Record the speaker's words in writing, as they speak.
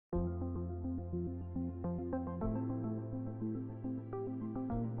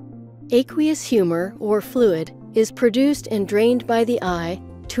Aqueous humor, or fluid, is produced and drained by the eye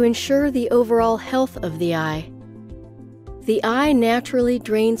to ensure the overall health of the eye. The eye naturally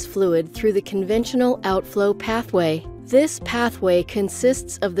drains fluid through the conventional outflow pathway. This pathway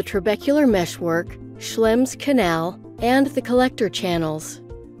consists of the trabecular meshwork, Schlemm's canal, and the collector channels.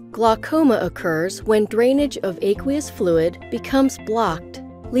 Glaucoma occurs when drainage of aqueous fluid becomes blocked,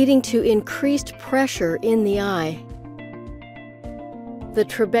 leading to increased pressure in the eye. The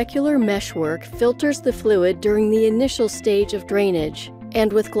trabecular meshwork filters the fluid during the initial stage of drainage,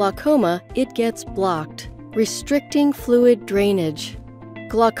 and with glaucoma, it gets blocked, restricting fluid drainage.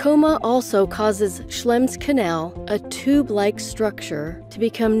 Glaucoma also causes Schlemm's canal, a tube-like structure, to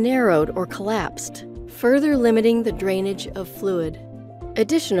become narrowed or collapsed, further limiting the drainage of fluid.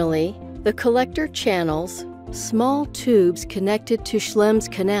 Additionally, the collector channels, small tubes connected to Schlemm's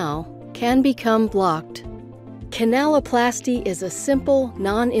canal, can become blocked. Canaloplasty is a simple,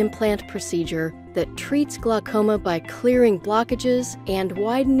 non-implant procedure that treats glaucoma by clearing blockages and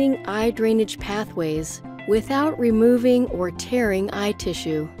widening eye drainage pathways without removing or tearing eye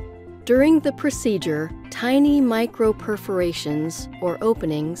tissue. During the procedure, tiny microperforations, or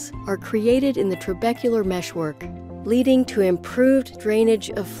openings, are created in the trabecular meshwork, leading to improved drainage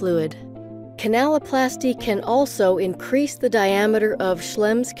of fluid. Canaloplasty can also increase the diameter of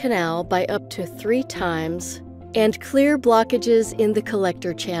Schlemm's canal by up to 3 times and clear blockages in the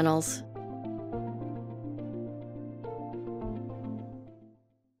collector channels.